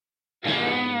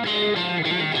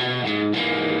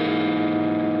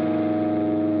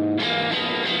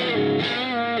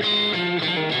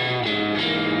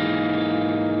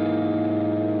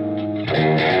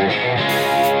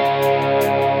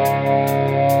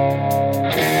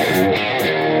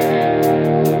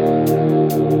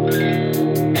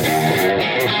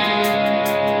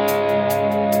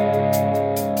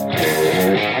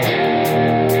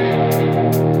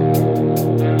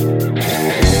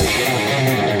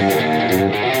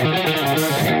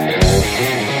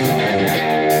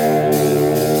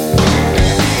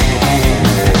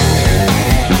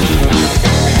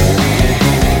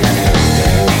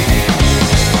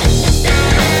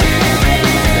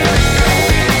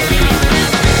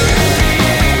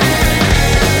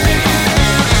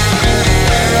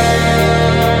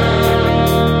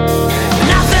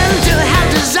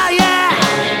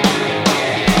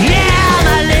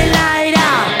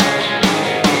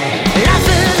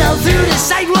the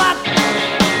sidewalk,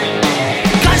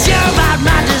 'cause you're about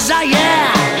my desire.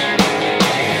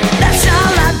 That's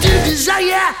all I do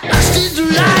desire. I still do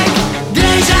like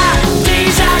Deja,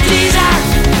 Deja, Deja,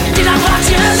 Deja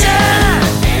Fortune.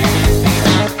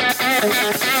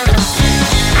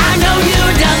 I know you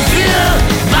don't feel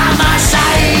by my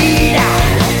side.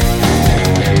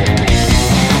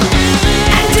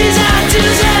 And Deja,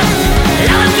 Deja,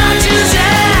 love Fortune.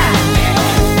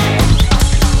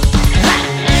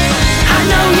 I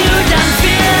know you don't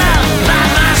feel by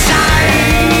my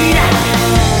side.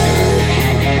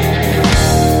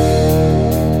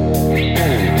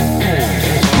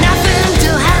 Nothing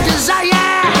to have desire.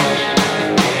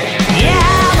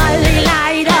 Yeah, my little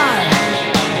lighter.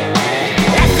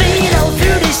 Let me know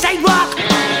through the sidewalk.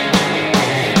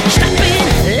 Stopping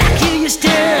like you used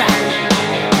to.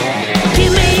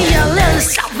 Give me a little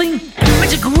something,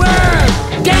 magic world.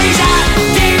 Deja,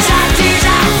 Deja,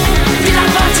 Deja, Deja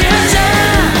Fortune.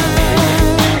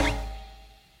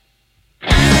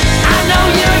 I know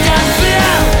you don't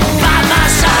feel by my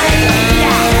side.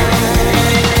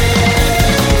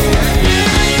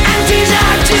 And Deja,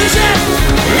 Deja,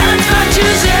 love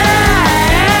Fortune.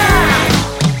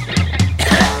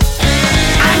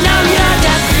 I know you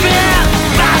don't feel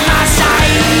by my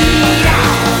side.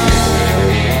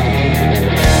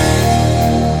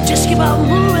 Just keep on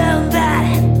moving that.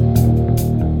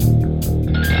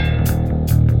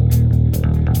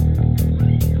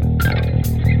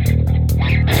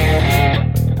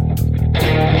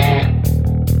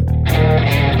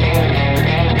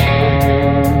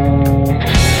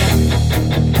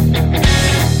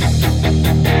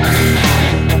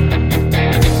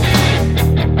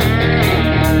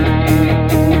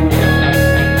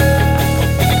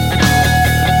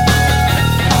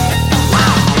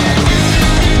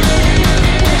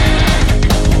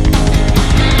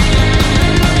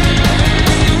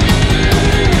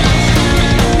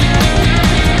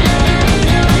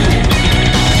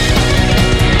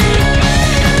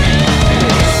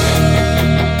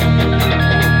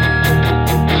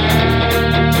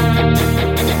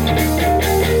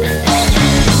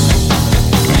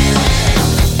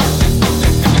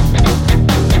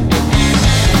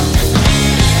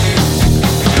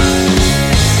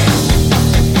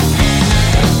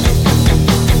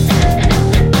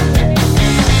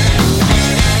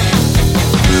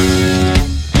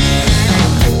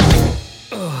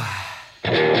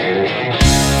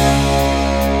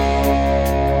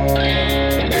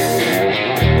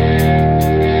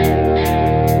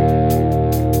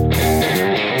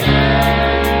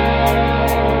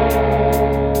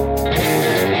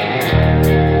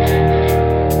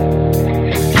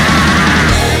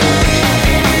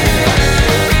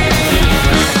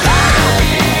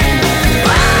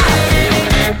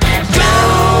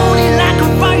 Drowning like a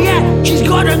fire, she's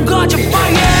got a gauge of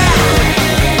fire.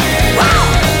 Wow,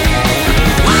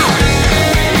 wow.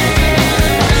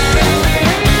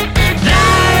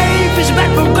 Life is bad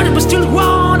for good, but still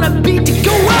wanna be to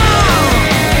go on,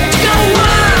 to go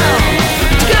on,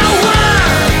 to go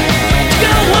on, to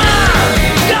go on,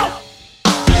 to go.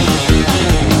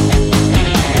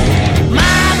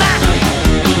 Mama.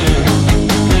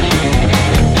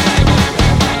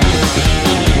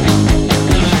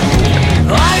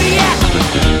 Oh yeah.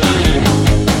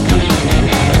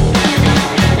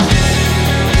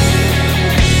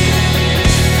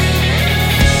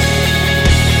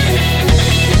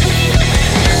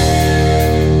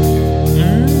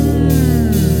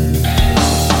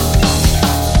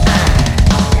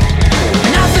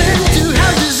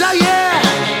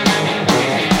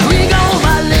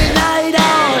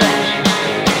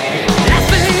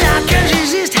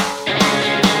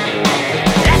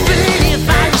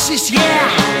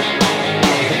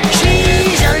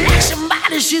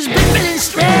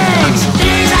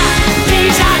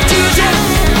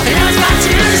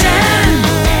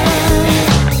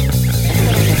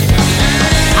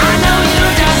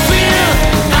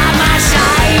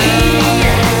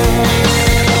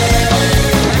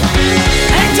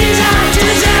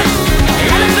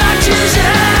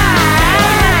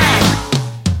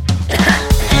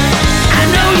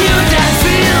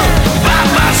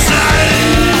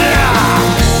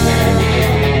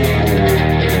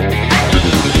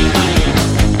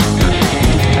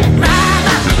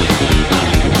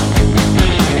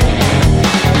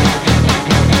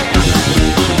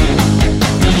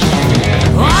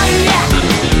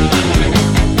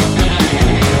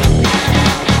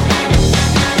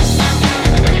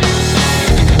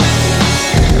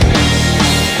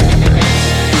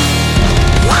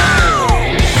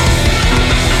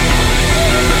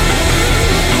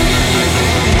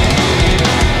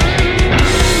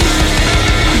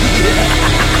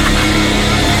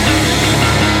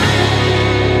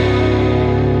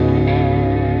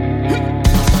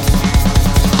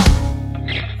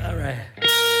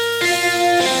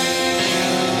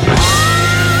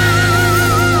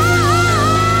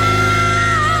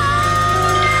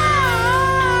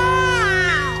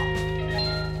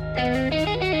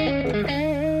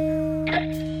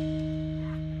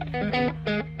 Thank you.